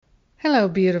Hello,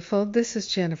 beautiful. This is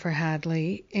Jennifer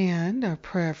Hadley, and our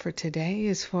prayer for today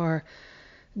is for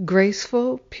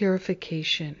graceful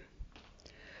purification.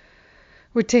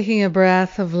 We're taking a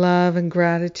breath of love and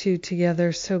gratitude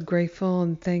together, so grateful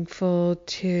and thankful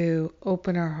to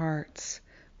open our hearts,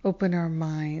 open our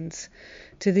minds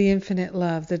to the infinite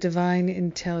love, the divine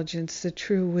intelligence, the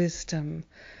true wisdom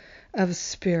of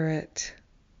Spirit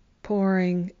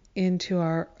pouring into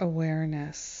our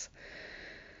awareness.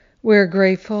 We're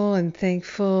grateful and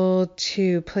thankful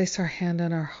to place our hand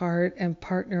on our heart and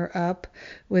partner up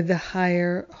with the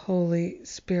higher Holy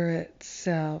Spirit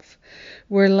self.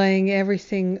 We're laying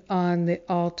everything on the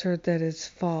altar that is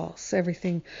false,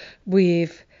 everything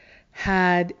we've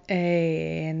had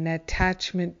an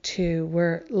attachment to.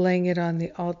 We're laying it on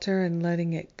the altar and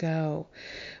letting it go.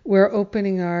 We're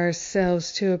opening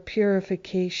ourselves to a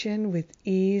purification with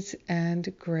ease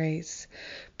and grace,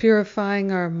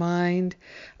 purifying our mind,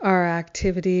 our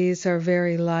activities, our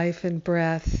very life and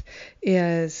breath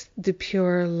is the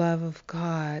pure love of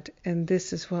God. And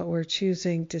this is what we're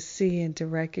choosing to see and to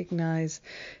recognize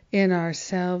in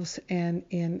ourselves and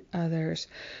in others.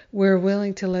 We're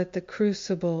willing to let the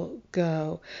crucible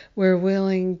go. We're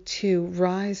willing to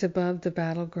rise above the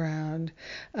battleground,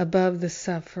 above the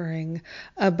suffering,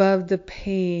 above the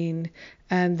pain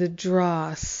and the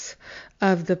dross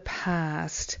of the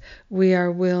past. We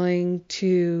are willing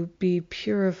to be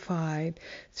purified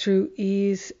through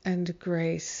ease and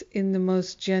grace in the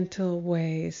most gentle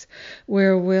ways.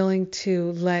 We're willing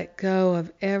to let go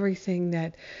of everything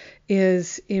that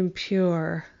is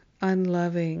impure,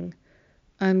 unloving,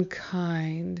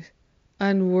 unkind,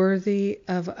 unworthy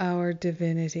of our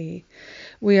divinity.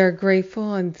 We are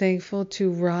grateful and thankful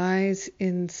to rise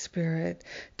in spirit,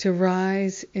 to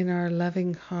rise in our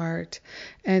loving heart,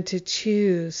 and to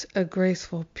choose a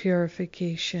graceful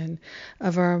purification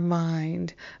of our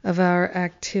mind, of our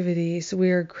activities.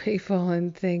 We are grateful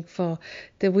and thankful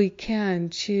that we can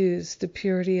choose the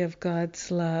purity of God's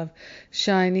love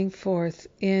shining forth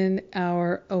in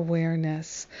our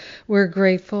awareness. We're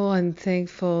grateful and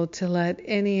thankful to let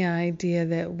any idea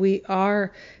that we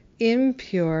are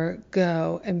impure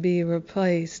go and be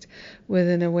replaced with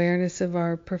an awareness of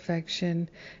our perfection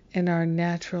and our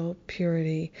natural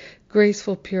purity.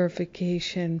 Graceful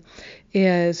purification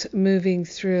is moving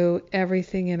through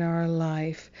everything in our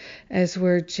life as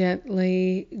we're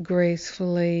gently,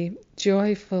 gracefully,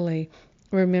 joyfully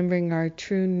remembering our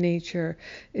true nature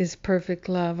is perfect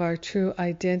love. Our true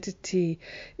identity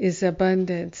is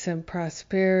abundance and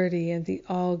prosperity and the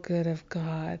all good of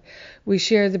God. We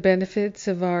share the benefits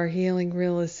of our healing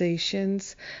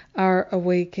realizations. Our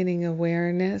awakening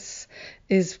awareness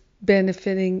is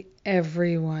benefiting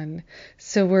everyone.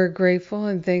 So we're grateful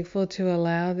and thankful to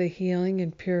allow the healing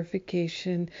and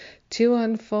purification to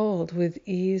unfold with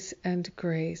ease and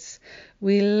grace.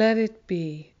 We let it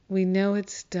be. We know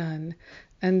it's done,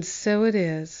 and so it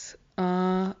is.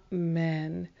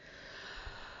 Amen.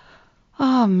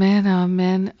 Amen,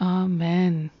 amen,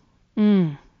 amen.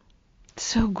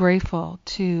 So grateful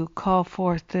to call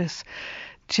forth this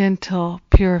gentle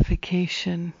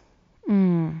purification.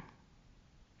 I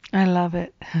love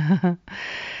it.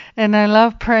 And I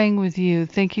love praying with you.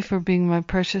 Thank you for being my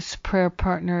precious prayer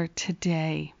partner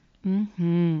today.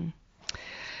 And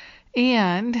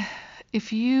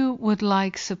if you would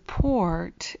like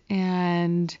support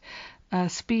and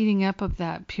speeding up of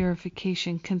that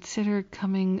purification, consider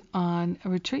coming on a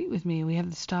retreat with me. We have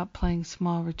the Stop Playing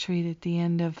Small retreat at the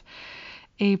end of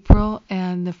April,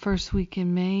 and the first week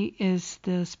in May is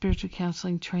the Spiritual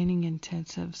Counseling Training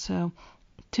Intensive. So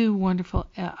 2 wonderful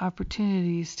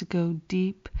opportunities to go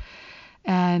deep,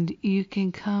 and you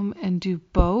can come and do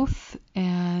both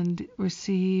and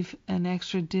receive an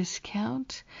extra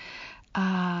discount.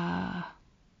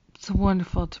 It's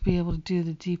wonderful to be able to do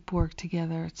the deep work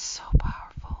together. It's so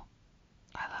powerful.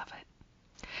 I love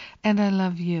it. And I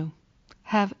love you.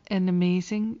 Have an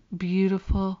amazing,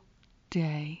 beautiful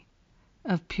day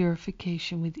of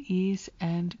purification with ease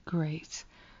and grace.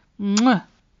 Mwah!